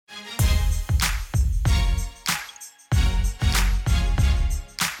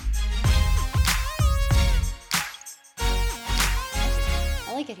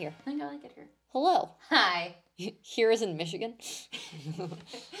here. I think I like it here. Hello. Hi. Here is in Michigan.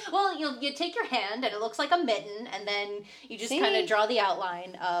 Well, you take your hand and it looks like a mitten, and then you just See? kind of draw the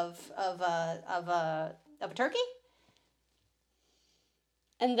outline of a turkey.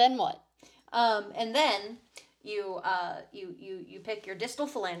 And then what? And then you pick your distal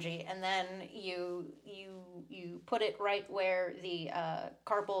phalange, and then you put it right where the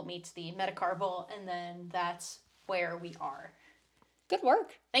carpal meets the metacarpal, and then that's where we are. Good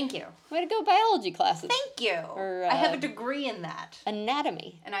work. Thank you. Way to go, biology classes. Thank you. Or, I have a degree in that,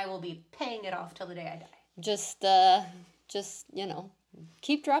 Anatomy. and I will be paying it off till the day I die. Just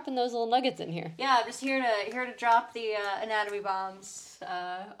keep dropping those little nuggets in here. Yeah, I'm just here to drop the anatomy bombs.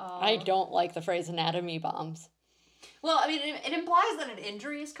 I don't like the phrase anatomy bombs. Well, I mean, it implies that an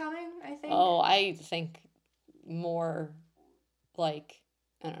injury is coming, I think. Oh, I think more like,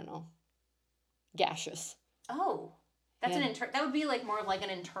 I don't know, gaseous. Oh. That's Yeah. that would be like more of like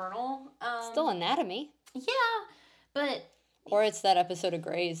an internal. Still anatomy. Yeah, but Or it's that episode of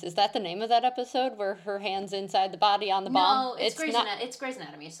Grey's. Is that the name of that episode where her hand's inside the body on the bomb? no, it's Grey's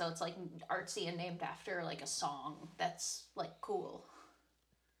Anatomy, so it's like artsy and named after like a song that's like cool.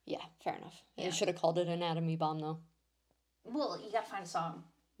 Yeah, fair enough. Yeah. You should have called it Anatomy Bomb, though. Well, you gotta find a song.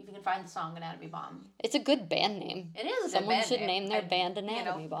 If you can find the song Anatomy Bomb. It's a good band name. It is a good Someone band should name their I'd, band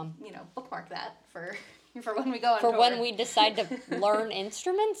Anatomy Bomb. Bookmark that for when we go on For tour. when we decide to learn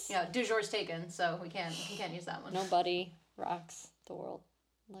instruments? Yeah, du jour's taken, so we can't use that one. Nobody rocks the world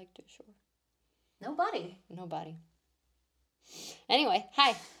like Dujour. Nobody. Nobody. Anyway,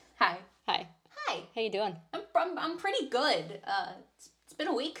 hi. Hi. Hi. Hi. How you doing? I'm pretty good. It's been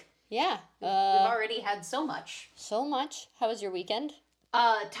a week. Yeah. We've already had so much. So much. How was your weekend?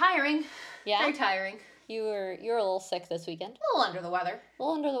 Tiring. Yeah? Very tiring. You were a little sick this weekend. A little under the weather. A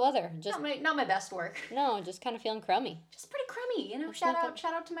little under the weather. Just Not my best work. no, just kind of feeling crummy. Just pretty crummy, you know. That's Shout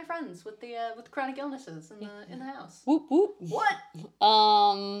not out to my friends with the chronic illnesses in the house. Whoop whoop. What?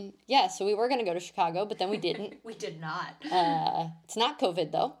 Yeah, so we were gonna go to Chicago, but then we didn't. We did not. It's not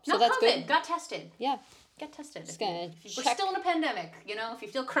COVID though, so Not that's COVID. good. Got tested. Yeah. Get tested. Just gonna We're check. still in a pandemic, you know. If you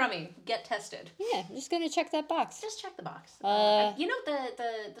feel crummy, get tested. Yeah, I'm just gonna check that box. Just check the box. Uh, you know,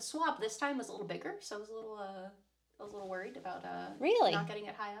 the swab this time was a little bigger, so I was a little worried about Really? not getting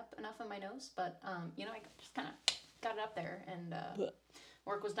it high up enough in my nose. But you know, I just kind of got it up there, and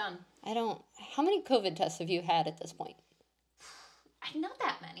work was done. How many COVID tests have you had at this point? Not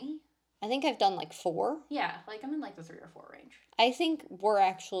that many. I think I've done like 4. Yeah, like I'm in like the 3 or 4 range. I think we're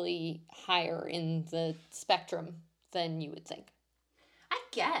actually higher in the spectrum than you would think. I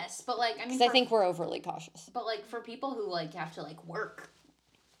guess, but like I mean, Because I think we're overly cautious. but like for people who like have to like work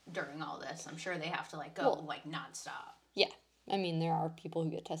during all this, I'm sure they have to like go Well, like nonstop. Yeah. I mean, there are people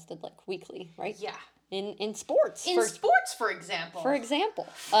who get tested like weekly, right? Yeah. In sports. In sports, for example. For example.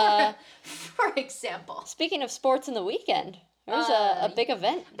 For example. Speaking of sports in the weekend, there's a big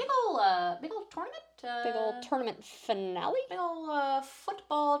event. Big old tournament. Big old tournament finale Big old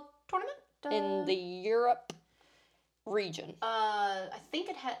football tournament. in the Europe region. I think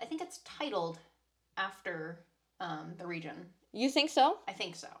it's titled after the region. You think so? I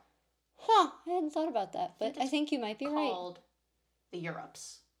think so. Huh, I hadn't thought about that, but I it's think you might be right. Called the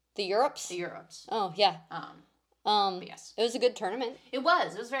Europes. The Europes? The Europes. Oh, yeah. But yes. It was a good tournament. It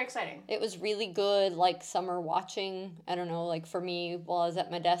was very exciting. It was really good, like, summer watching. I don't know, like, for me, while I was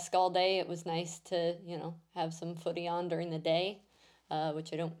at my desk all day, it was nice to, have some footy on during the day,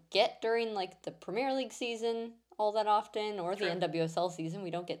 which I don't get during, like, the Premier League season all that often, or True. the NWSL season. We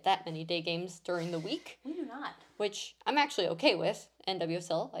don't get that many day games during the week, We do not. which I'm actually okay with.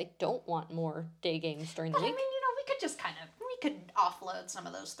 NWSL, I don't want more day games during the But I mean, week. we could offload some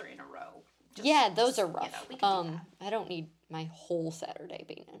of those 3 in a row. Yeah, those are rough. we could do that. I don't need my whole Saturday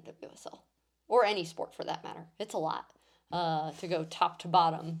being NWSL. Or any sport for that matter. It's a lot to go top to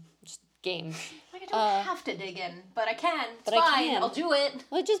bottom, just games. Like, I don't have to dig in, but I can. It's But I fine. can. I'll do it.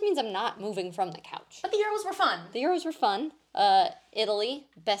 Well, it just means I'm not moving from the couch. But the Euros were fun. The Euros were fun. Italy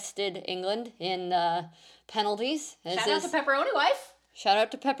bested England in penalties. Shout out to Pepperoni Wife. Shout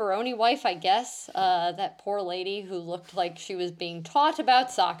out to Pepperoni Wife, I guess. That poor lady who looked like she was being taught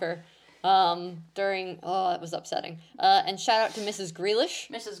about soccer during... Oh, it was upsetting. And shout out to Mrs. Grealish.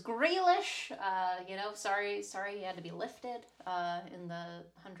 Mrs. Grealish, sorry he had to be lifted in the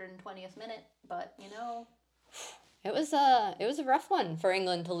 120th minute, but It was a rough one for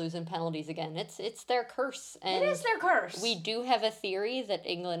England to lose in penalties again. It's their curse. And it is their curse. we do have a theory that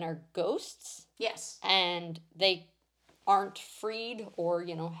England are ghosts Yes. and they aren't freed or,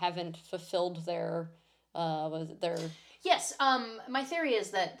 haven't fulfilled their Yes, my theory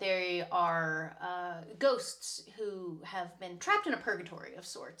is that they are ghosts who have been trapped in a purgatory of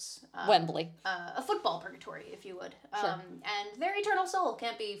sorts. Wembley. A football purgatory, if you would. Sure. And their eternal soul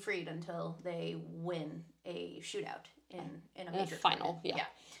can't be freed until they win a shootout in a major final, tournament.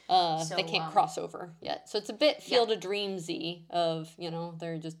 yeah. So, they can't cross over yet. So it's a bit Field of Dreams-y of,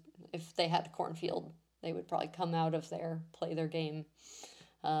 they're just, if they had a cornfield, they would probably come out of there, play their game.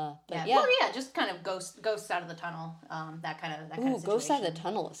 But yeah. Well, yeah, just kind of ghosts out of the tunnel. That kind of situation. Ghosts out of the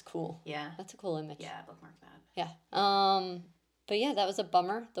tunnel is cool. Yeah. That's a cool image. Yeah, bookmark that. Yeah. But yeah, that was a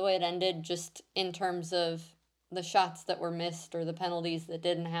bummer the way it ended, just in terms of the shots that were missed or the penalties that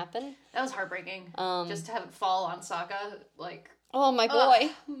didn't happen. That was heartbreaking. Just to have it fall on Saka, like. Oh, my boy.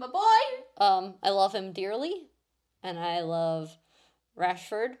 My boy. I love him dearly, and I love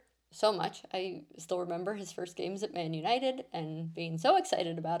Rashford so much. I still remember his first games at Man United and being so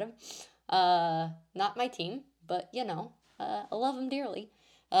excited about him. Not my team, but I love him dearly.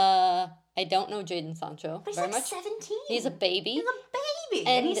 I don't know Jadon Sancho But he's very like much. 17. He's a baby. He's a baby.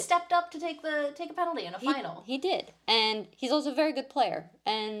 And he stepped up to take a penalty in a final. He did. And he's also a very good player.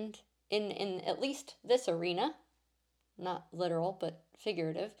 And in at least this arena, not literal, but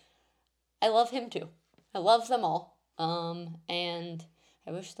figurative, I love him too. I love them all. And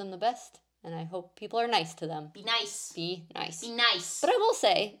I wish them the best. And I hope people are nice to them. Be nice. Be nice. Be nice. But I will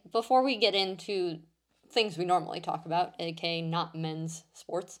say, before we get into things we normally talk about, aka not men's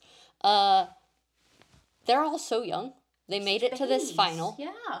sports, they're all so young. They made it to this final.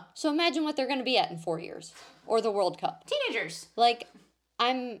 Yeah. So imagine what they're going to be at in 4 years. Or the World Cup. Teenagers. Like,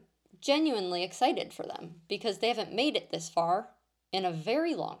 I'm genuinely excited for them because they haven't made it this far in a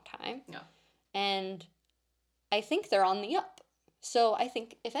very long time. No. And I think they're on the up. So I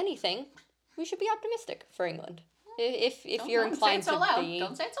think, if anything, we should be optimistic for England. If you're inclined to be...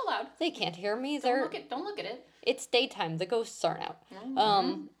 Don't say it so loud. They can't hear me. Don't look at it. It's daytime. The ghosts aren't out.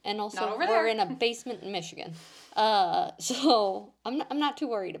 Mm-hmm. And also, Not over we're there. in a basement in Michigan. So I'm not too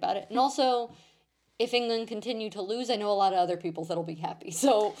worried about it. And also, if England continue to lose, I know a lot of other people that'll be happy.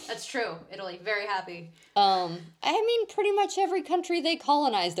 So That's true. Italy, very happy. I mean, pretty much every country they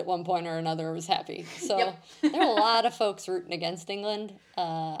colonized at one point or another was happy. So Yep. there are a lot of folks rooting against England.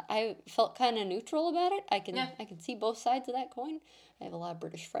 I felt kind of neutral about it. I can see both sides of that coin. I have a lot of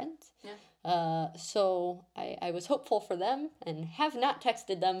British friends. Yeah. So I was hopeful for them and have not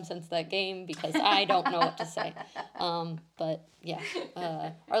texted them since that game because I don't know what to say. But yeah,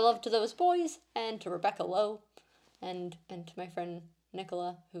 our love to those boys and to Rebecca Lowe and to my friend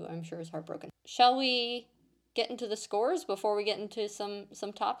Nicola, who I'm sure is heartbroken. Shall we get into the scores before we get into some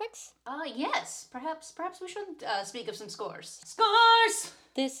topics? Yes. Perhaps we should speak of some scores. Scores!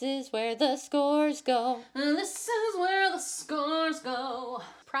 This is where the scores go. This is where the scores go.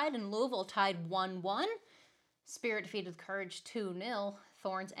 Pride and Louisville tied 1-1. Spirit defeated Courage 2-0.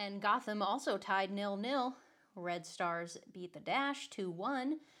 Thorns and Gotham also tied 0-0. Red Stars beat the Dash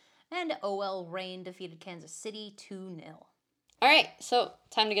 2-1. And OL Reign defeated Kansas City 2-0. All right, so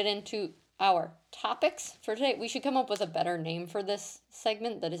time to get into our topics for today. We should come up with a better name for this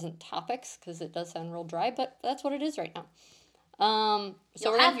segment that isn't topics because it does sound real dry, but that's what it is right now. So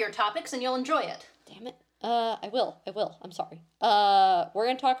You'll have your topics and you'll enjoy it. Damn it. I will. I'm sorry. We're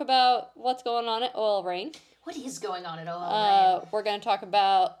going to talk about what's going on at OL Reign. What is going on at OL Reign? We're going to talk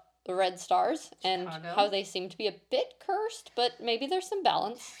about the Red Stars and Chicago. how they seem to be a bit cursed, but maybe there's some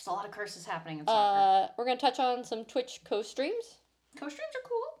balance. There's a lot of curses happening in soccer. We're going to touch on some Twitch co-streams. Co-streams are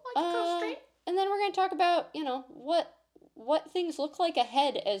cool. I like a co-stream. And then we're going to talk about, what things look like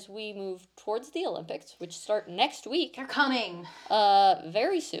ahead as we move towards the Olympics, which start next week. They're coming.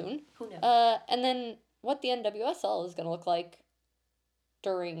 Very soon. Who knows? And then what the NWSL is going to look like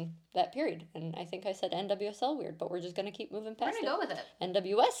during that period. And I think I said NWSL weird, but we're just going to keep moving We're past going to go with it.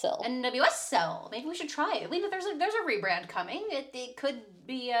 NWSL. NWSL. Maybe we should try it. There's a rebrand coming. It could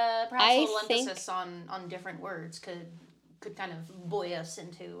be perhaps I a little think- emphasis on different words could kind of buoy us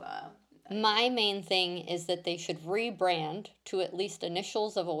into My main thing is that they should rebrand to at least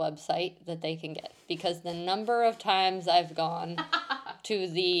initials of a website that they can get. Because the number of times I've gone to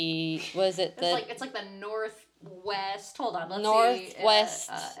the, it's like the Northwest. Hold on, let's Northwest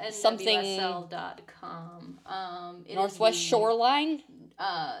see. something- NWSL.com. Northwest Shoreline?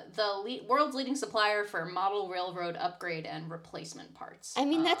 The world's leading supplier for model railroad upgrade and replacement parts. I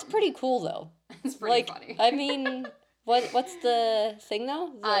mean, that's pretty cool, though. It's pretty funny. I mean, what's the thing,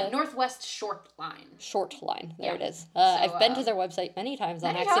 though? The Northwest Short Line. Short line. There Yeah. it is. I've been to their website many times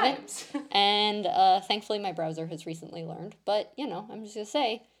on accident. Times. And thankfully my browser has recently learned. But, I'm just going to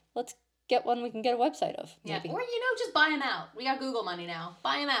say, let's get one we can get a website of. Yeah, Maybe. or just buy them out. We got Google money now.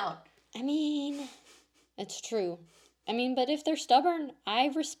 Buy them out. I mean, it's true. I mean, but if they're stubborn,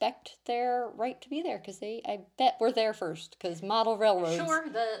 I respect their right to be there because I bet we're there first because model railroads. Sure,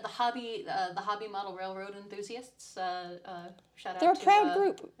 the hobby model railroad enthusiasts. Shout out. They're a to, proud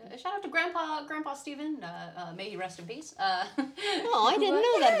group. Shout out to Grandpa Stephen. May he rest in peace. Oh, I didn't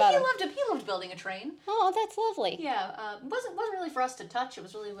know that about him. He loved building a train. Oh, that's lovely. Yeah, wasn't really for us to touch. It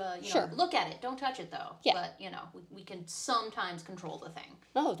was really Sure. Look at it, don't touch it though. Yeah. But we can sometimes control the thing.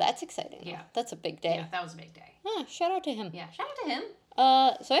 Oh, that's exciting. Yeah. That's a big day. Yeah, that was a big day. Shout out to him. Yeah, shout out to him.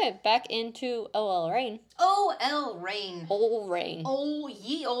 So yeah, back into OL Rain. OL Rain. Old Rain. Oh,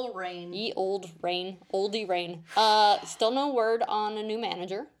 ye old rain. Ye old rain. Oldie rain. Still no word on a new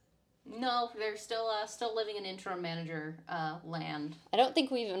manager. No, they're still living in interim manager land. I don't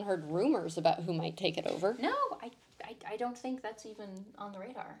think we even heard rumors about who might take it over. No, I don't think that's even on the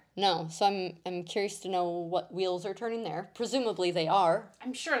radar. No, so I'm curious to know what wheels are turning there. Presumably they are.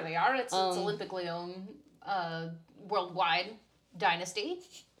 I'm sure they are. It's Olympically owned, worldwide dynasty.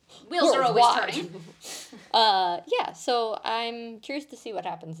 Wheels are always turning. Yeah, so I'm curious to see what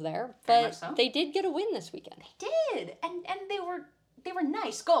happens there. Very But much so. they did get a win this weekend. They did, and they were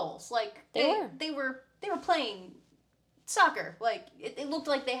nice goals. Like they were playing soccer. Like it looked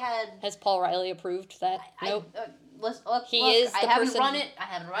like they had. Has Paul Riley approved that? Nope. He is the I haven't person- run it. I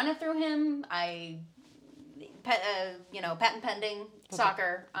haven't run it through him. Patent pending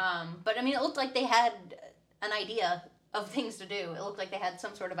soccer. But I mean, it looked like they had an idea of things to do. It looked like they had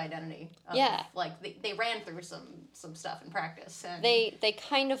some sort of identity. Yeah. Like they ran through some stuff in practice. And They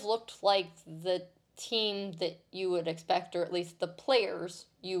kind of looked like the team that you would expect, or at least the players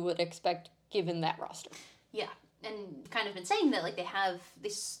you would expect given that roster. Yeah, and kind of been saying that like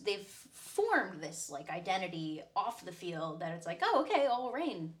they've formed this like identity off the field that it's like, oh, okay, All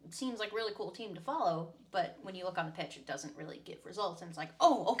Rain seems like a really cool team to follow, but when you look on the pitch it doesn't really give results, and it's like,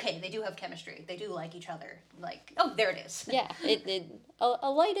 oh, okay, they do have chemistry, they do like each other, like, oh, there it is. Yeah,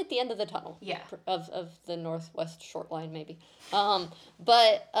 a light at the end of the tunnel. Yeah. Of the Northwest Short Line, maybe.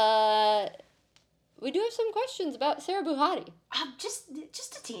 But we do have some questions about Sarah Buhati. Just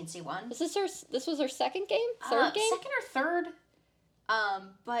a teensy one. This was her second game? Third game? Second or third.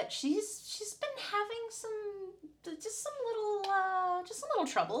 But she's been having some little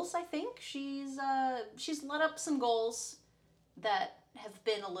troubles. I think she's let up some goals that have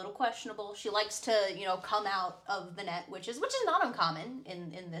been a little questionable. She likes to come out of the net, which is not uncommon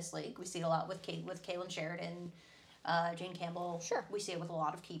in this league. We see it a lot with Kaylin Sheridan, Jane Campbell. Sure. We see it with a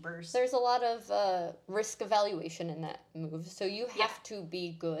lot of keepers. There's a lot of risk evaluation in that move, so you have to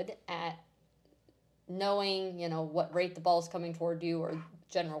be good at knowing, what rate the ball's coming toward you or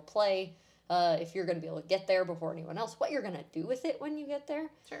general play, if you're going to be able to get there before anyone else, what you're going to do with it when you get there.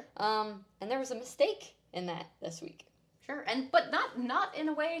 Sure. And there was a mistake in that this week. Sure. But not in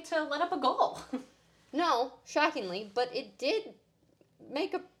a way to let up a goal. No, shockingly, but it did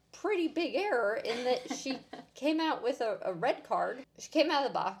make a pretty big error in that she came out with a red card. She came out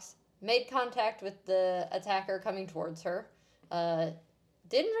of the box, made contact with the attacker coming towards her,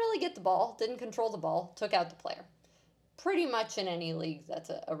 didn't really get the ball, didn't control the ball, took out the player. Pretty much in any league, that's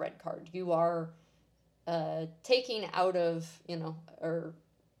a red card. You are taking out of, or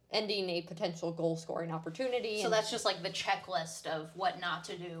ending a potential goal-scoring opportunity. So that's just like the checklist of what not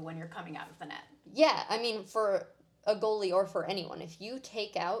to do when you're coming out of the net. Yeah, I mean, for a goalie or for anyone, if you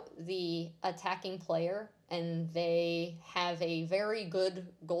take out the attacking player and they have a very good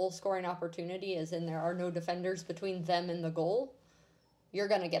goal-scoring opportunity, as in there are no defenders between them and the goal, you're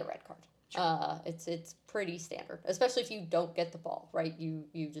going to get a red card. Sure. It's pretty standard, especially if you don't get the ball, right? You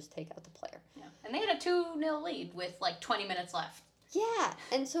just take out the player. Yeah. And they had a 2-0 lead with like 20 minutes left. Yeah,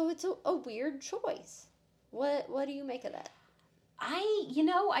 and so it's a weird choice. What do you make of that?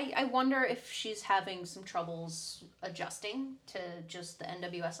 I wonder if she's having some troubles adjusting to just the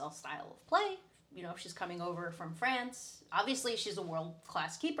NWSL style of play. If she's coming over from France. Obviously, she's a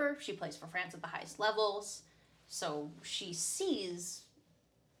world-class keeper. She plays for France at the highest levels. So she sees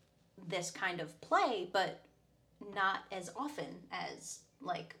this kind of play, but not as often as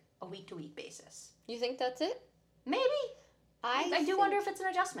like a week-to-week basis. You think that's it? Maybe. I do wonder if it's an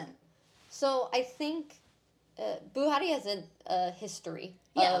adjustment. So I think Buhati has a history.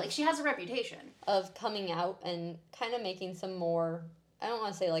 Yeah, like she has a reputation of coming out and kind of making some more, I don't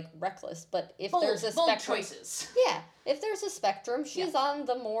want to say like reckless, but if bold, there's a bold spectrum. choices. Yeah, if there's a spectrum, she's on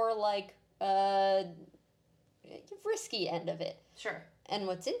the more like risky end of it. Sure. And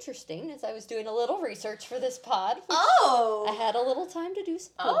what's interesting is I was doing a little research for this pod. I had a little time to do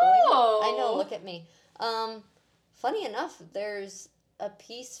some Googling. I know, look at me. Funny enough, there's a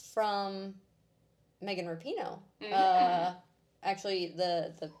piece from Megan Rapinoe. Actually,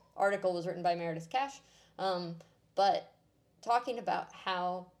 the article was written by Meredith Cash. But but talking about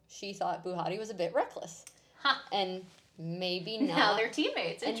how she thought Buhati was a bit reckless. Huh. And maybe not. Now they're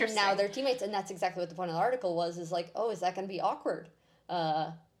teammates. Interesting. And now they're teammates, and that's exactly what the point of the article was, is like, oh, is that going to be awkward?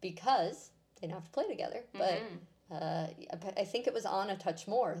 Because they don't have to play together. But I think it was on A Touch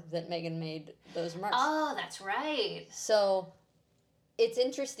More that Megan made those remarks. Oh, that's right. So it's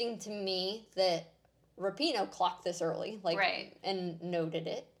interesting to me that Rapinoe clocked this early, Right. and noted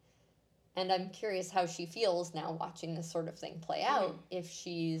it. And I'm curious how she feels now watching this sort of thing play out, if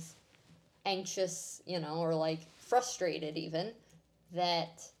she's anxious, or like frustrated even,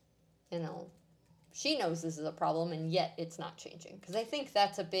 that, she knows this is a problem and yet it's not changing. Because I think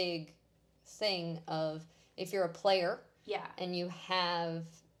that's a big thing of, if you're a player Yeah. and you have,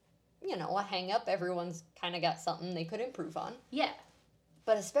 a hang up, everyone's kind of got something they could improve on. Yeah.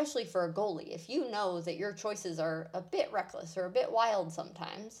 But especially for a goalie, if you know that your choices are a bit reckless or a bit wild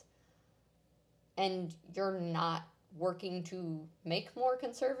sometimes, and you're not working to make more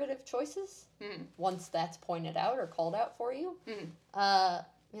conservative choices, once that's pointed out or called out for you, what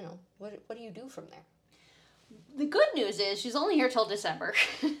do you do from there? The good news is she's only here till December.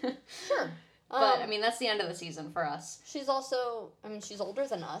 Sure. But, that's the end of the season for us. She's also, she's older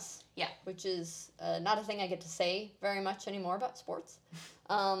than us. Yeah. Which is not a thing I get to say very much anymore about sports.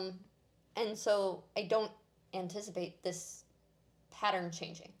 And so I don't anticipate this pattern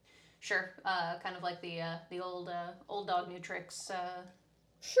changing. Sure. Kind of like the old dog, new tricks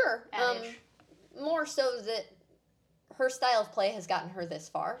Sure. adage. More so that her style of play has gotten her this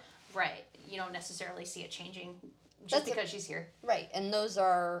far. Right. You don't necessarily see it changing just because she's here. Right. And those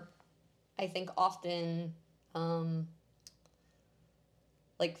are, I think, often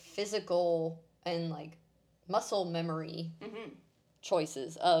like physical and like muscle memory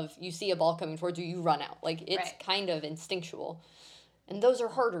choices of, you see a ball coming towards you, you run out. Like, it's kind of instinctual. And those are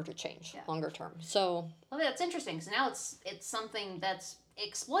harder to change longer term. So, well, that's interesting, because now it's something that's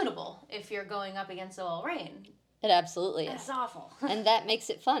exploitable if you're going up against OL Reign. It absolutely is. That's awful. And that makes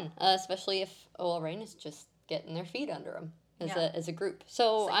it fun, especially if OL Reign is just getting their feet under them as a group.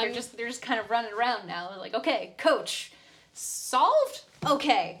 So like they're just kind of running around now. Like, okay, coach, solved.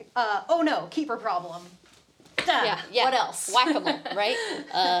 Okay. Oh no, keeper problem. Duh. Yeah. What else? Whack-a-mole, right?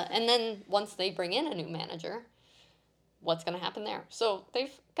 And then once they bring in a new manager, what's going to happen there? So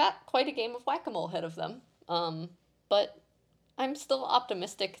they've got quite a game of whack-a-mole ahead of them. But I'm still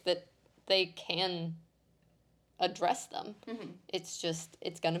optimistic that they can address them.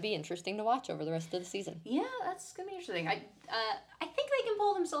 It's going to be interesting to watch over the rest of the season. Yeah, that's going to be interesting. I think they can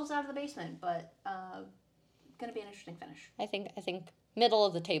pull themselves out of the basement, but going to be an interesting finish. I think middle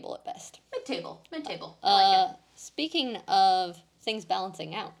of the table at best. Mid-table. I like it. Speaking of things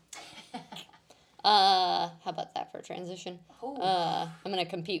balancing out, how about that for a transition? I'm going to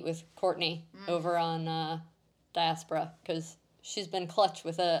compete with Courtney over on Diaspora, because she's been clutch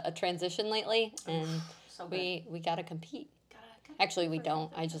with a transition lately, and so we got to compete. Gotta Actually, we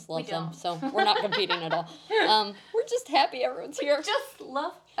don't. I just love them, don't. so we're not competing at all. We're just happy everyone's here. just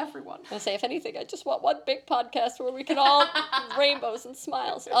love everyone. I say, if anything, I just want one big podcast where we can all rainbows and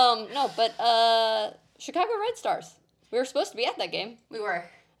smiles. No, but Chicago Red Stars. We were supposed to be at that game. We were.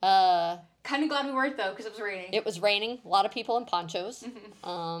 Kind of glad we weren't, though, because it was raining. It was raining. A lot of people in ponchos.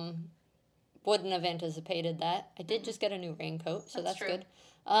 Wouldn't have anticipated that. I did just get a new raincoat, so that's true. good.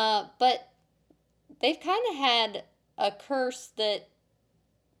 But they've kind of had a curse that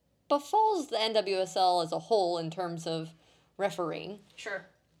befalls the NWSL as a whole in terms of refereeing. Sure.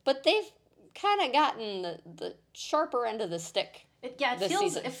 But they've kind of gotten the sharper end of the stick. It this feels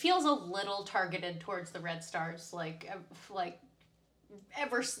season. It feels a little targeted towards the Red Stars, like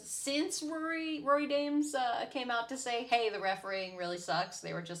ever since Rory Dames came out to say, hey, the refereeing really sucks.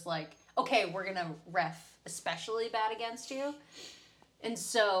 They were just like, okay, we're gonna ref especially bad against you. And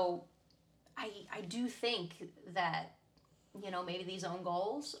so I do think that, maybe these own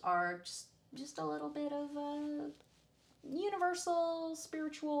goals are just a little bit of universal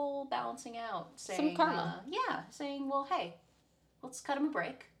spiritual balancing out, saying some karma. Saying, well, hey, let's cut them a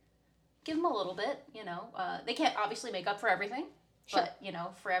break, give them a little bit. They can't obviously make up for everything, Sure.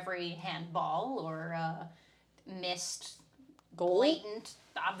 but for every handball or missed Goal? blatant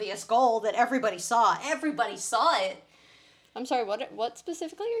obvious goal that everybody saw it. I'm sorry, what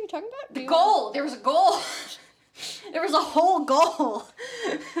specifically are you talking about? The goal. There was a goal. There was a whole goal.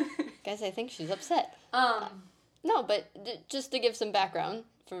 Guys, I think she's upset. No, but just to give some background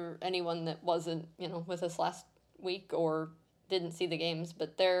for anyone that wasn't, with us last week or didn't see the games,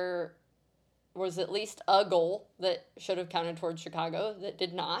 but there was at least a goal that should have counted towards Chicago that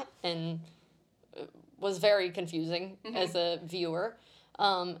did not, and was very confusing as a viewer.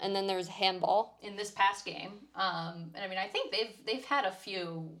 And then there's handball. In this past game. And I mean, I think they've had a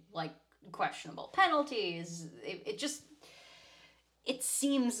few, like, questionable penalties. It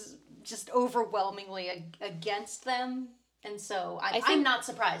seems just overwhelmingly against them. And so I'm not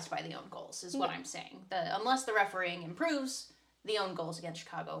surprised by the own goals, is what I'm saying. Unless the refereeing improves, the own goals against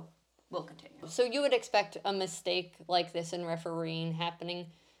Chicago will continue. So you would expect a mistake like this in refereeing happening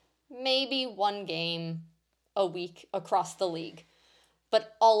maybe one game a week across the league.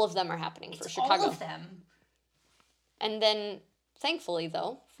 But all of them are happening for Chicago. All of them. And then, thankfully,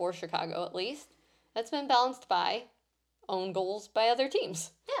 though, for Chicago at least, that's been balanced by own goals by other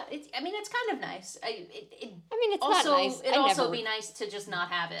teams. Yeah, it's kind of nice. It's also, not nice. It'd also be nice to just not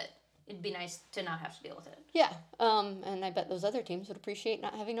have it. It'd be nice to not have to deal with it. Yeah, and I bet those other teams would appreciate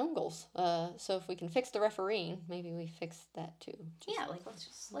not having own goals. So if we can fix the refereeing, maybe we fix that too.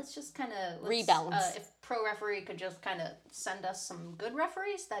 Let's just kind of rebalance. If pro referee could just kind of send us some good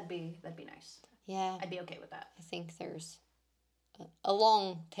referees, that'd be nice. Yeah, I'd be okay with that. I think there's a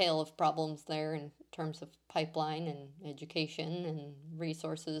long tail of problems there in terms of pipeline and education and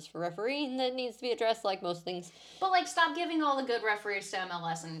resources for refereeing that needs to be addressed, like most things. But, like, stop giving all the good referees to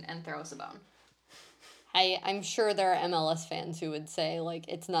MLS and throw us a bone. I'm sure there are MLS fans who would say, like,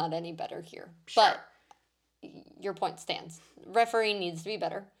 it's not any better here. Sure. But your point stands. Refereeing needs to be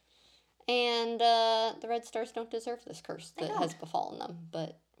better. And the Red Stars don't deserve this curse that has befallen them.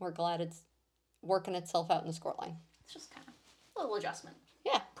 But we're glad it's working itself out in the scoreline. It's just kind of a little adjustment.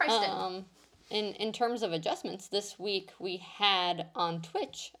 Yeah. Priced in. In terms of adjustments, this week we had on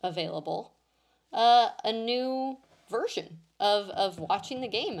Twitch available a new version of watching the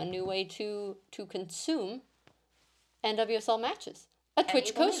game, a new way to consume NWSL matches. A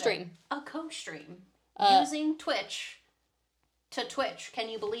Twitch co-stream. A co-stream. Using Twitch to Twitch. Can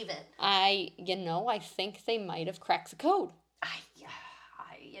you believe it? I think they might have cracked the code.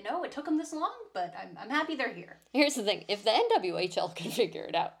 It took them this long, but I'm happy they're here. Here's the thing. If the NWHL can figure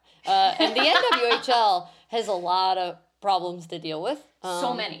it out, and the NWHL has a lot of problems to deal with.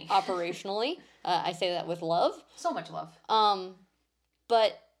 So many. Operationally. I say that with love. So much love.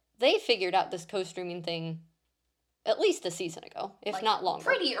 But they figured out this co-streaming thing at least a season ago, if not longer.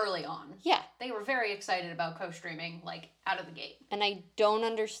 Pretty early on. Yeah. They were very excited about co-streaming, like, out of the gate. And I don't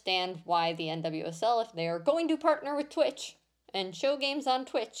understand why the NWSL, if they are going to partner with Twitch and show games on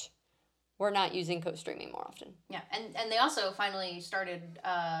Twitch, we're not using co-streaming more often. Yeah, and they also finally started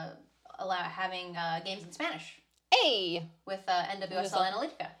having games in Spanish. Hey! With NWSL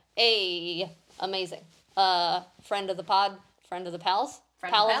Analytica. Amazing. Friend of the pod, friend of the pals.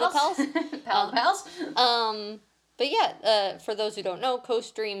 Pal of the pals. Pal of the pals. But yeah, for those who don't know,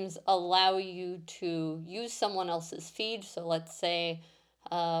 co-streams allow you to use someone else's feed. So let's say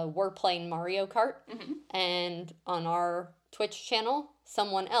we're playing Mario Kart, and on our Twitch channel,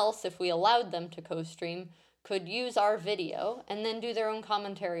 someone else, if we allowed them to co-stream, could use our video and then do their own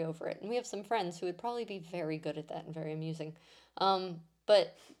commentary over it. And we have some friends who would probably be very good at that and very amusing.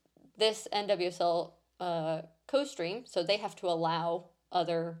 But this NWSL co-stream, so they have to allow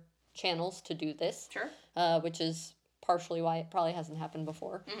other channels to do this. Sure. Which is partially why it probably hasn't happened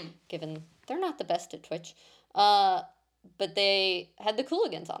before, given they're not the best at Twitch. But they had the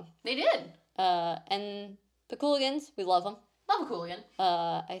Cooligans on. They did. And the Cooligans, we love them. Love a Cooligan.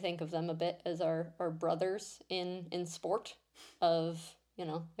 I think of them a bit as our brothers in sport.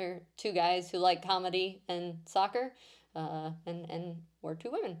 They're two guys who like comedy and soccer, and we're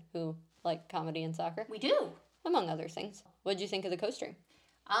two women who like comedy and soccer. We do. Among other things. What did you think of the co-stream?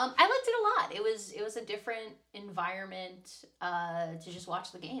 I liked it a lot. It was a different environment to just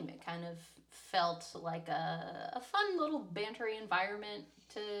watch the game. It kind of felt like a fun little bantery environment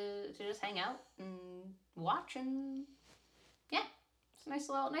to just hang out and watch, and yeah, it's a nice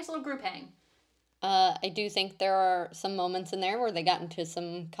little group hang. I do think there are some moments in there where they got into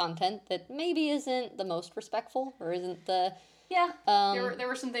some content that maybe isn't the most respectful or isn't the... Yeah, there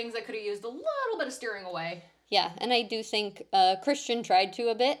were some things that could have used a little bit of steering away. Yeah, and I do think Christian tried to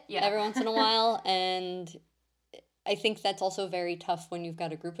a bit every once in a while, and I think that's also very tough when you've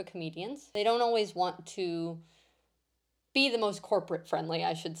got a group of comedians. They don't always want to be the most corporate friendly,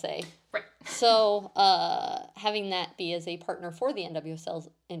 I should say. Right. So having that be as a partner for the NWSL is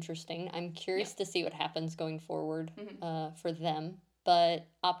interesting. I'm curious to see what happens going forward for them, but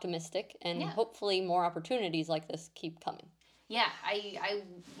optimistic, and hopefully more opportunities like this keep coming. Yeah, I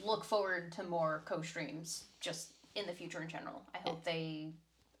look forward to more co-streams just in the future in general. I hope they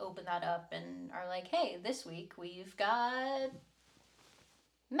open that up and are like, hey, this week we've got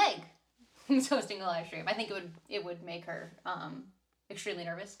Meg who's hosting a live stream. I think it would make her extremely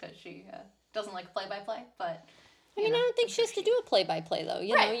nervous because she doesn't like play-by-play, but I mean, I don't think she has to do a play-by-play, though.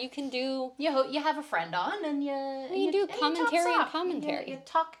 You know, Right. you can do... You have a friend on, and you do talk commentary and shop. commentary. You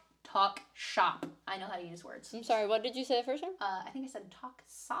talk shop. I know how to use words. I'm sorry, what did you say the first time? I think I said talk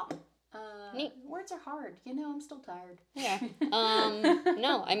sop. Neat. Words are hard. You know, I'm still tired. Yeah.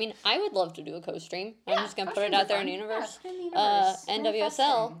 No, I mean, I would love to do a co-stream. I'm Yeah, just going to co-streams put it are out there in fun. the universe. Yeah, put it in the universe. NWSL,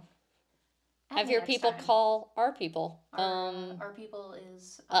 Manifesting. Add have me your next people time. call our people. Our people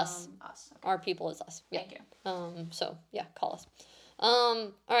is us. Us. Okay. Our people is us. Yeah. Thank you. So, yeah, call us.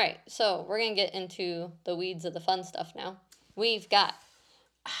 All right, so we're going to get into the weeds of the fun stuff now. We've got...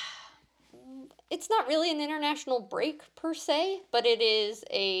 It's not really an international break, per se, but it is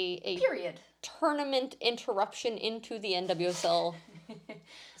a Period. tournament interruption into the NWSL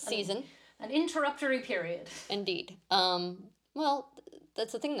season. An interruptory period. Indeed. Well,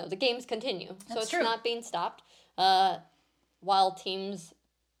 that's the thing, though. The games continue. So That's it's true. not being stopped. While teams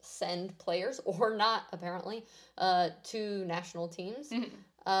send players, or not, apparently, to national teams.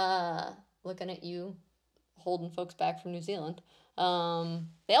 Looking at you, holding folks back from New Zealand.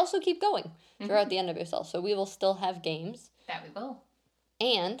 They also keep going throughout the NWSL. So we will still have games. That we will.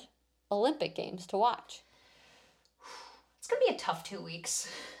 And Olympic games to watch. It's gonna be a tough 2 weeks.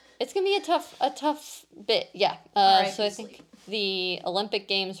 It's gonna be a tough bit, yeah. Alright, So I think the Olympic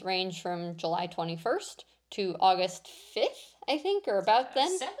games range from July 21st to August 5th, I think, or about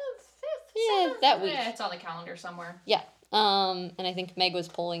then. 7th, 5th? Yeah, 7th? that week. Yeah, it's on the calendar somewhere. Yeah. And I think Meg was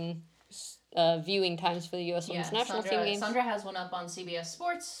pulling viewing times for the U.S. Women's National Team games. Sandra has one up on CBS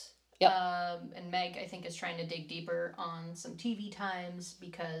Sports. Yep. And Meg, I think, is trying to dig deeper on some TV times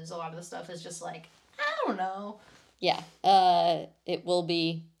because a lot of the stuff is just like, I don't know. Yeah. It will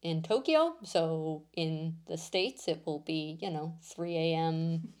be in Tokyo, so in the States it will be, 3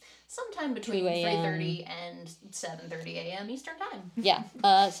 a.m. Sometime between 2 a.m. 3:30 and 7:30 a.m. Eastern Time. Yeah.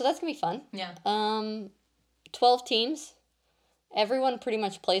 So that's gonna be fun. Yeah. 12 teams. Everyone pretty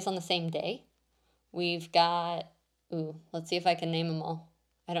much plays on the same day. We've got... Ooh, let's see if I can name them all.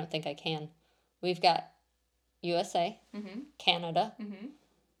 I don't think I can. We've got USA, Canada,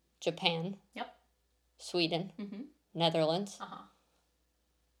 Japan, Yep. Sweden, Netherlands,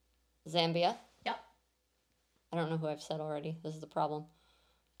 Zambia. Yep. I don't know who I've said already. This is the problem.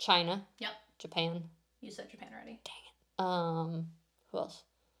 China. Yep. Japan. You said Japan already. Who else?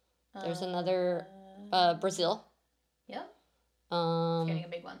 There's another... Brazil. Yep. Um, Getting a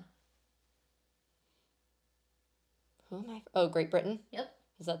big one. Who am I? Oh, Great Britain. Yep.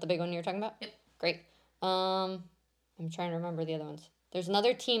 Is that the big one you're talking about? Yep. Great. I'm trying to remember the other ones. There's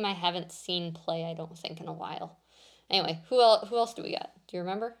another team I haven't seen play, I don't think, in a while. Anyway, who else do we got? Do you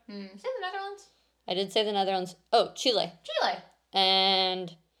remember? Say the Netherlands. I did say the Netherlands. Oh, Chile. Chile.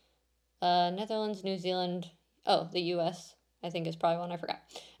 And Netherlands, New Zealand. Oh, the U.S. I think is probably one I forgot.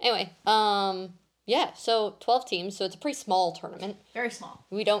 Anyway, yeah, so 12 teams, so it's a pretty small tournament. Very small.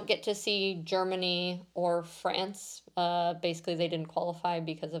 We don't get to see Germany or France. Basically, they didn't qualify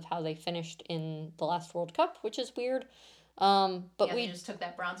because of how they finished in the last World Cup, which is weird. But They just took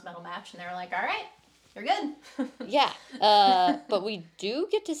that bronze medal match and they were like, all right, you're good. yeah. But we do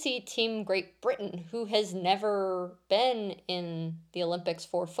get to see Team Great Britain, who has never been in the Olympics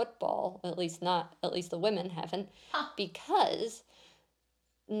for football. At least the women haven't. Because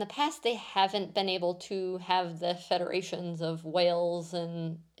in the past, they haven't been able to have the federations of Wales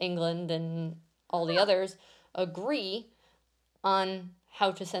and England and all the others agree on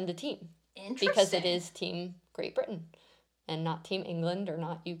how to send a team. Interesting. Because it is Team Great Britain and not Team England or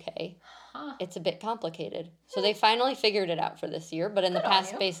not UK. It's a bit complicated. So they finally figured it out for this year. But in the Good on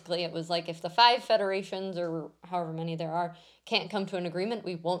past, you. basically, it was like if the 5 federations or however many there are can't come to an agreement,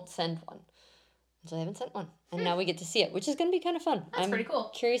 we won't send one. So they haven't sent one. And now we get to see it, which is going to be kind of fun. That's pretty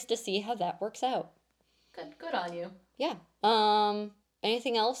cool. Curious to see how that works out. Good on you. Yeah.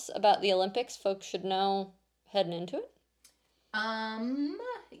 Anything else about the Olympics folks should know heading into it?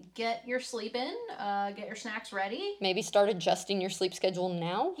 Get your sleep in. Get your snacks ready. Maybe start adjusting your sleep schedule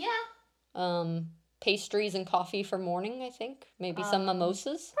now. Yeah. Pastries and coffee for morning, I think. Maybe some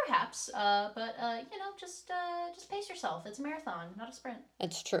mimosas. Perhaps. But just pace yourself. It's a marathon, not a sprint.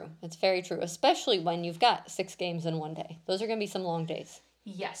 It's true. It's very true. Especially when you've got 6 games in one day. Those are going to be some long days.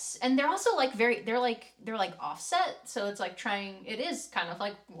 Yes, and they're also like they're like offset, so it's like it is kind of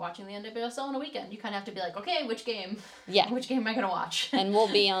like watching the NWSL on a weekend. You kind of have to be like, okay, which game? Yeah. Which game am I gonna watch? And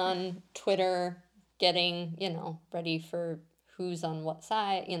we'll be on Twitter getting, ready for who's on what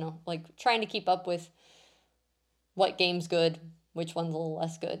side, like trying to keep up with what game's good, which one's a little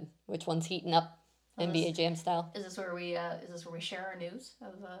less good, which one's heating up NBA Jam style. Is this where we share our news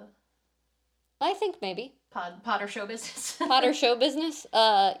of I think maybe. Potter show business. Potter show business.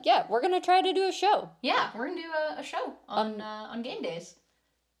 Yeah, we're gonna try to do a show. Yeah, we're gonna do a show on game days.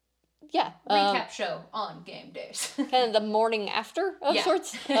 Yeah. Recap show on game days. Kind of the morning after of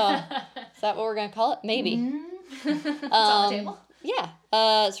sorts. Is that what we're gonna call it? Maybe. It's on the table. Yeah.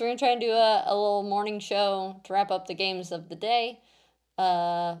 So we're gonna try and do a little morning show to wrap up the games of the day.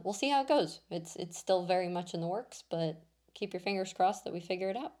 We'll see how it goes. It's still very much in the works, but keep your fingers crossed that we figure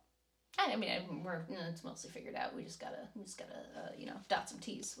it out. I mean, it's mostly figured out. We just gotta dot some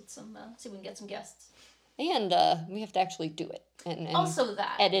T's with some, see if we can get some guests. And we have to actually do it and also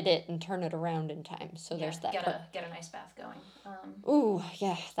that edit it and turn it around in time. So there's that. Get a nice bath going. Ooh,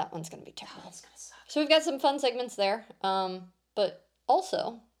 yeah, that one's gonna be terrible. That's gonna suck. So we've got some fun segments there. But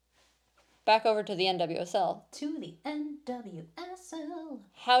also back over to the NWSL. To the NWSL.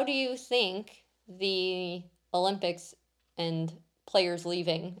 How do you think the Olympics and players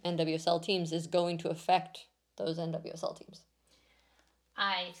leaving NWSL teams is going to affect those NWSL teams?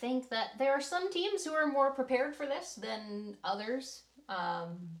 I think that there are some teams who are more prepared for this than others.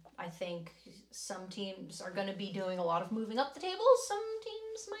 I think some teams are going to be doing a lot of moving up the table. Some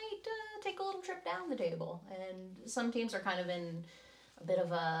teams might take a little trip down the table. And some teams are kind of in a bit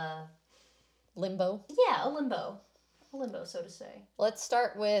of a... Limbo? Yeah, a limbo. A limbo, so to say. Let's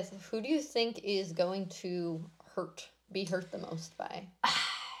start with, who do you think is going to be hurt the most by? I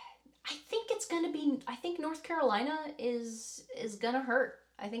think North Carolina is gonna hurt.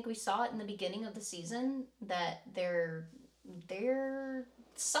 I think we saw it in the beginning of the season that they're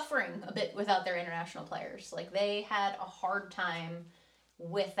suffering a bit without their international players. Like, they had a hard time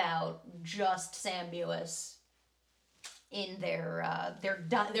without just Sam Mewis in their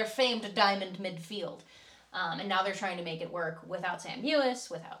famed diamond midfield. And now they're trying to make it work without Sam Mewis,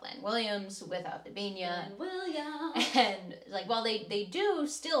 without Len Williams, without Debinha. And, like, while they do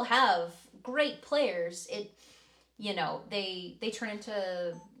still have great players, they turn into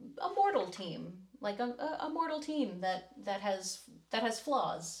a mortal team. Like a mortal team that has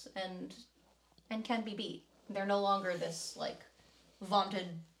flaws and can be beat. They're no longer this, like, vaunted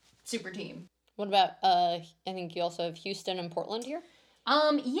super team. What about, I think you also have Houston and Portland here?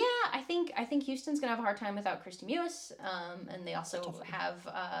 Yeah, I think Houston's gonna have a hard time without Christy Mewis, and they also have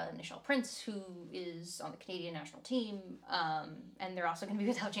Nichelle Prince, who is on the Canadian national team, and they're also gonna be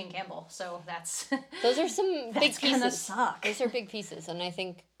without Jane Campbell. So those are some big pieces. Gonna suck. Those are big pieces, and I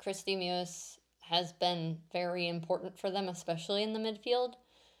think Christy Mewis has been very important for them, especially in the midfield.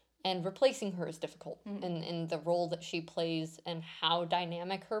 And replacing her is difficult in the role that she plays and how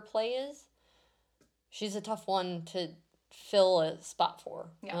dynamic her play is. She's a tough one to fill a spot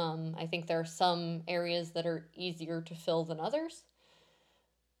for. Yeah. I think there are some areas that are easier to fill than others.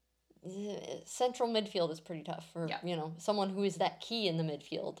 Central midfield is pretty tough for someone who is that key in the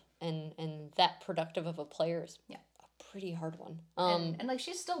midfield and that productive of a player is a pretty hard one. And like,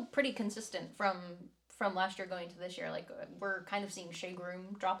 she's still pretty consistent from last year going to this year. Like, we're kind of seeing Shea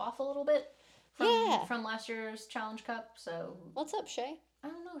Groom drop off a little bit from last year's Challenge Cup. So what's up, Shea? I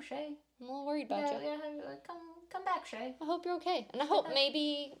don't know, Shea. I'm a little worried about you. Yeah, come back, Shea. I hope you're okay. And I hope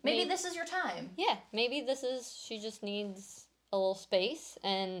maybe this is your time. Yeah, maybe she just needs a little space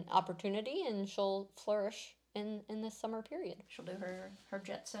and opportunity, and she'll flourish in this summer period. She'll do her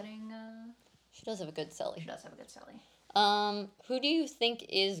jet setting. She does have a good celly. She does have a good celly. Who do you think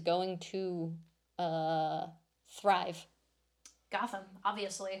is going to thrive? Gotham,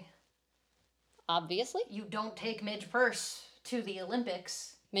 obviously. Obviously? You don't take Midge Purse to the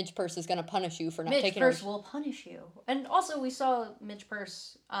Olympics. Midge Purse is going to punish you for not taking her. Midge Purse will punish you. And also, we saw Midge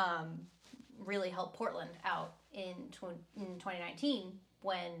Purse really help Portland out in 2019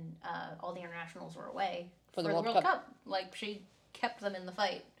 when all the internationals were away for the World Cup. Like, she kept them in the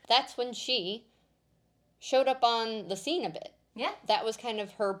fight. That's when she showed up on the scene a bit. Yeah. That was kind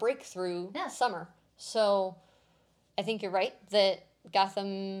of her breakthrough summer. So I think you're right that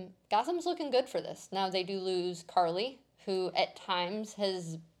Gotham's looking good for this. Now they do lose Carly, who at times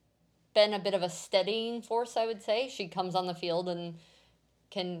has been a bit of a steadying force, I would say. She comes on the field and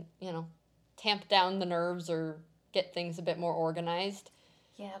can, tamp down the nerves or get things a bit more organized.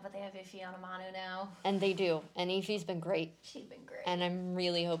 Yeah, but they have Ife Onumonu now. And they do. And Ife's been great. She's been great. And I'm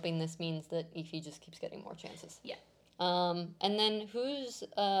really hoping this means that Ife just keeps getting more chances. Yeah. And then who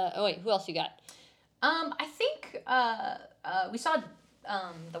else you got? I think we saw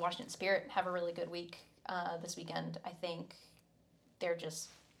the Washington Spirit have a really good week this weekend. I think they're just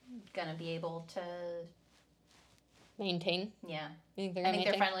gonna be able to maintain. Yeah, you think they're maintain?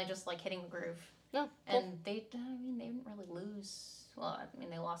 They're finally just like hitting the groove. No, cool. And they didn't really lose. Well,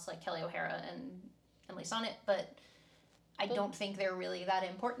 they lost like Kelly O'Hara and Emily Sonnet, but I don't think they're really that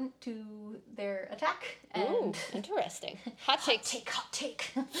important to their attack. Ooh, interesting. Hot take. Hot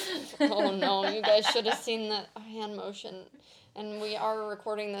take. Oh no, you guys should have seen the hand motion. And we are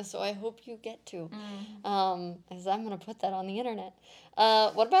recording this, so I hope you get to. As I'm going to put that on the internet.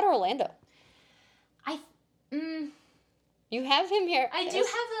 What about Orlando? You have him here. I do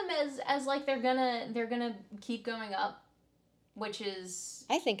have them as like they're gonna keep going up, which is...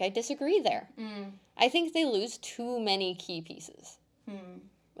 I think I disagree there. I think they lose too many key pieces.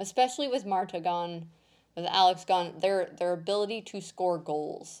 Especially with Marta gone, with Alex gone, their ability to score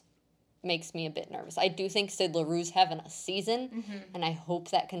goals makes me a bit nervous. I do think Sid LaRue's having a season, and I hope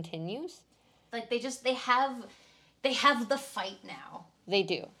that continues. Like, they have the fight now. They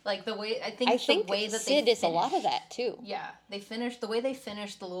do. Like, the way that Sid is a lot of that, too. Yeah. The way they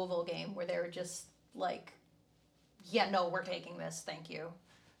finished the Louisville game, where they were just like, yeah, no, we're taking this, thank you.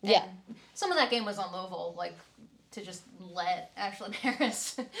 And yeah. Some of that game was on Louisville, like, to just let Ashlyn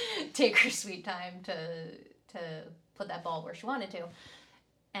Harris take her sweet time to put that ball where she wanted to.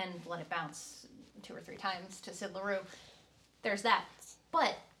 And let it bounce 2 or 3 times to Sid LaRue. There's that.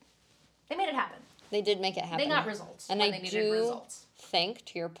 But they made it happen. They did make it happen. They got results. And when I they needed results. Think,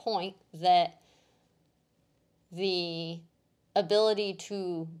 to your point, that the ability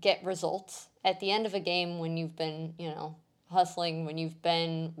to get results at the end of a game when you've been, hustling, when you've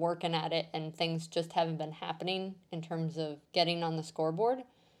been working at it and things just haven't been happening in terms of getting on the scoreboard,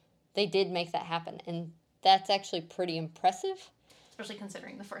 they did make that happen. And that's actually pretty impressive. Especially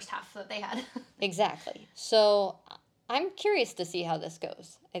considering the first half that they had. Exactly. So I'm curious to see how this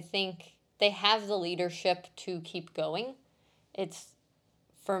goes. I think they have the leadership to keep going. It's,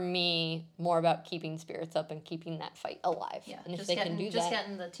 for me, more about keeping spirits up and keeping that fight alive. Yeah, and if they can do that... Just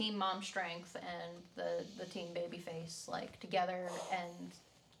getting the team mom strength and the team baby face, like, together and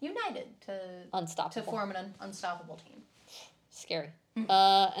united to form an unstoppable team. Scary.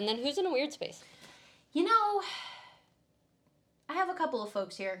 And then who's in a weird space? I have a couple of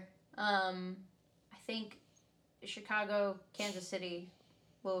folks here. I think Chicago, Kansas City,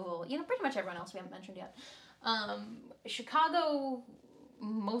 Louisville, pretty much everyone else we haven't mentioned yet. Chicago,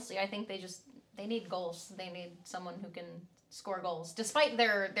 mostly, I think they need goals. They need someone who can score goals. Despite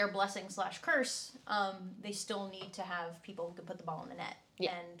their blessing/curse, they still need to have people who can put the ball in the net.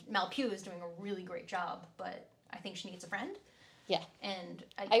 Yeah. And Malpew is doing a really great job, but I think she needs a friend. Yeah. And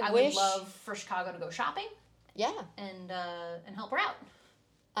I would love for Chicago to go shopping. Yeah. And help her out.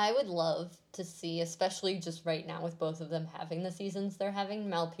 I would love to see, especially just right now with both of them having the seasons they're having,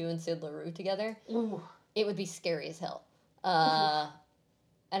 Malpew and Sid LaRue together. Ooh. It would be scary as hell.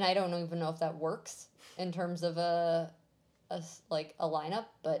 And I don't even know if that works in terms of a lineup,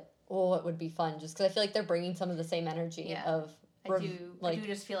 but it would be fun just because I feel like they're bringing some of the same energy of... I do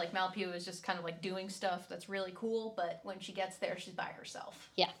just feel like Malpew is just kind of like doing stuff that's really cool, but when she gets there, she's by herself.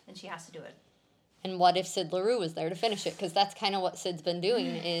 Yeah. And she has to do it. And what if Sid LaRue was there to finish it? Because that's kind of what Sid's been doing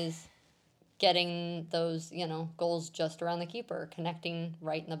is getting those, goals just around the keeper, connecting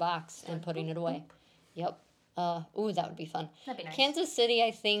right in the box and putting it away. Yep. That would be fun. That'd be nice. Kansas City, I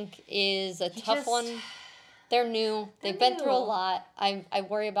think, is a tough one. They're new. They've been through a lot. I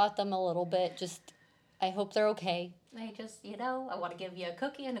worry about them a little bit. I hope they're okay. They just, I want to give you a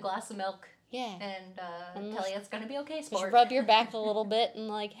cookie and a glass of milk. Yeah. And tell you it's going to be okay, sport. Just rub your back a little bit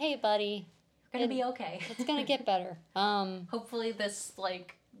and hey, buddy. Gonna be okay. It's gonna get better. Hopefully this,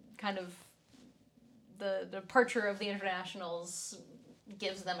 kind of the departure of the internationals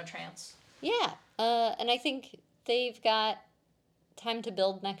gives them a chance. Yeah. And I think they've got time to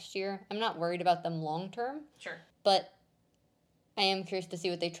build next year. I'm not worried about them long term. Sure. But I am curious to see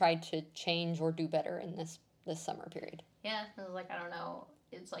what they tried to change or do better in this summer period. Yeah. I don't know.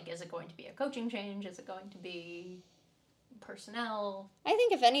 It's is it going to be a coaching change? Is it going to be personnel? I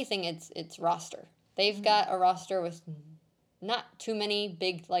think if anything it's roster. They've got a roster with not too many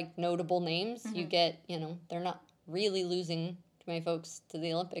big notable names. You get, they're not really losing too many folks to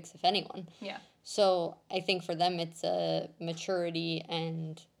the Olympics, if anyone. Yeah. So I think for them it's a maturity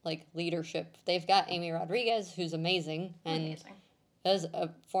and leadership. They've got Amy Rodriguez, who's amazing and is a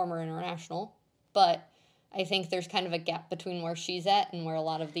former international, but I think there's kind of a gap between where she's at and where a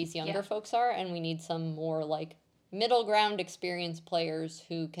lot of these younger folks are, and we need some more middle ground experienced players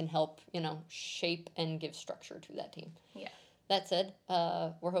who can help, shape and give structure to that team. Yeah. That said,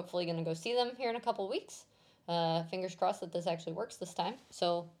 we're hopefully going to go see them here in a couple weeks. Fingers crossed that this actually works this time.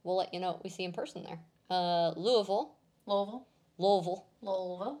 So we'll let you know what we see in person there. Louisville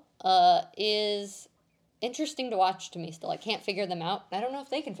is interesting to watch to me still. I can't figure them out. I don't know if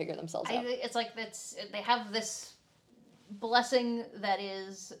they can figure themselves out. It's they have this blessing that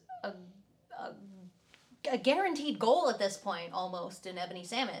is a a guaranteed goal at this point, almost, in Ebony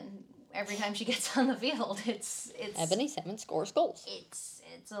Salmon. Every time she gets on the field, it's Ebony Salmon scores goals.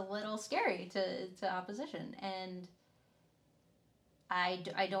 It's a little scary to opposition, and I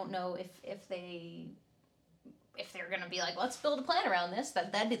don't know if they're gonna be like, let's build a plan around this.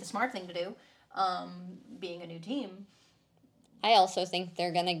 That'd be the smart thing to do. Being a new team. I also think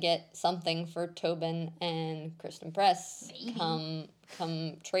they're gonna get something for Tobin and Kristen Press Maybe.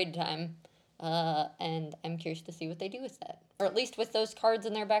 come trade time, and I'm curious to see what they do with that, or at least with those cards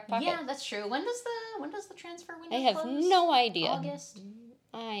in their back pocket. Yeah, that's true. When does the transfer window I have close? no idea. August.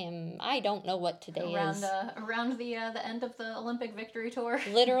 I don't know what today is. Around the end of the Olympic victory tour.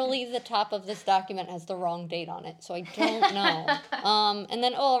 Literally, the top of this document has the wrong date on it, so I don't know. And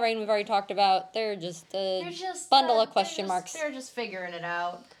then Rain, we've already talked about. They're just a bundle of question marks. They're just figuring it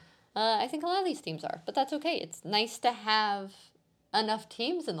out. I think a lot of these teams are, but that's okay. It's nice to have enough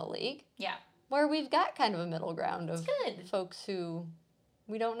teams in the league. Yeah. Where we've got kind of a middle ground of good. Folks who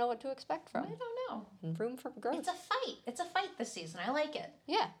we don't know what to expect from. I don't know. And room for growth. It's a fight. It's a fight this season. I like it.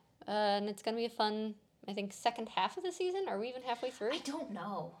 Yeah. And it's going to be a fun, I think, second half of the season. Are we even halfway through? I don't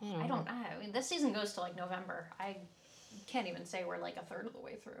know. I mean, this season goes to like November. I can't even say we're like a third of the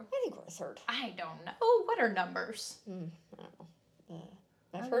way through. I think we're a third. I don't know. What are numbers? I don't know.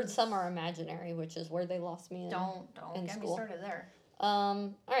 I've heard some are imaginary, which is where they lost me in Don't in get school. me started there.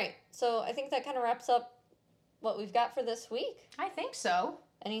 All right. So I think that kind of wraps up what we've got for this week. I think so.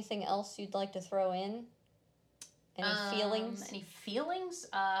 Anything else you'd like to throw in? Any feelings? Any feelings?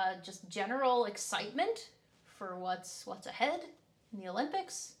 Just general excitement for what's ahead in the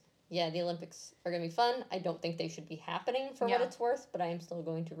Olympics. Yeah, the Olympics are going to be fun. I don't think they should be happening for what it's worth, but I am still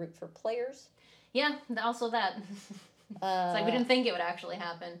going to root for players. Yeah, also that. It's like we didn't think it would actually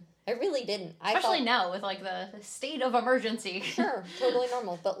happen. I really didn't. Especially now with like the state of emergency. Sure, totally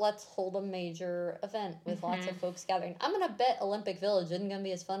normal. But let's hold a major event with lots of folks gathering. I'm going to bet Olympic Village isn't going to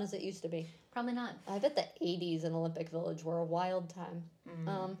be as fun as it used to be. Probably not. I bet the 80s in Olympic Village were a wild time.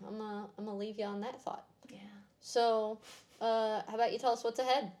 I'm gonna leave you on that thought. Yeah. So, how about you tell us what's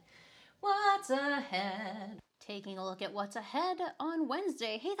ahead? What's ahead? Taking a look at what's ahead on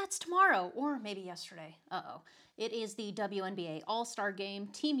Wednesday. Hey, that's tomorrow, or maybe yesterday. Uh-oh. It is the WNBA All-Star Game.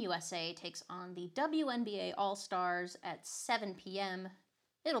 Team USA takes on the WNBA All-Stars at 7 p.m.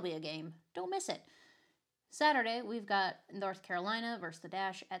 It'll be a game. Don't miss it. Saturday, we've got North Carolina versus the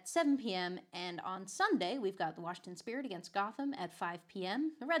Dash at 7 p.m. And on Sunday, we've got the Washington Spirit against Gotham at 5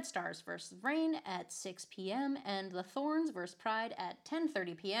 p.m., the Red Stars versus Reign at 6 p.m., and the Thorns versus Pride at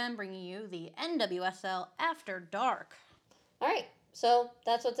 10:30 p.m., bringing you the NWSL After Dark. All right, so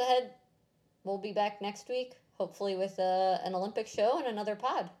that's what's ahead. We'll be back next week, hopefully with an Olympic show and another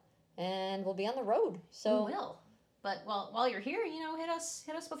pod. And we'll be on the road. So we will. But while you're here, hit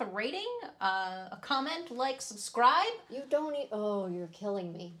us with a rating, a comment, like, subscribe. You don't you're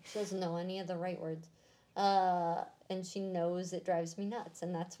killing me. She doesn't know any of the right words. And she knows it drives me nuts,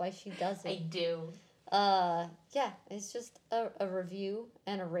 and that's why she does it. I do. Yeah, it's just a review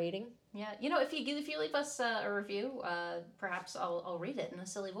and a rating. Yeah, if you leave us a review, perhaps I'll read it in a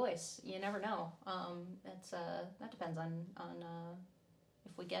silly voice. You never know. That depends on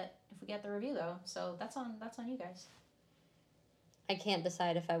if we get the review though. So that's on you guys. I can't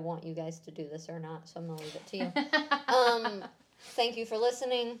decide if I want you guys to do this or not, so I'm gonna leave it to you. Thank you for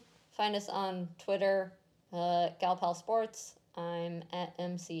listening. Find us on Twitter, Galpal Sports. I'm at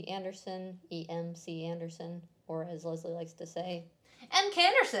MC Anderson, EMC Anderson, or as Leslie likes to say, M.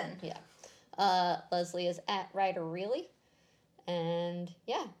 Canderson. Yeah. Leslie is at Ryder Really. And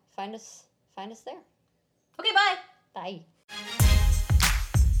yeah, find us there. Okay, bye. Bye.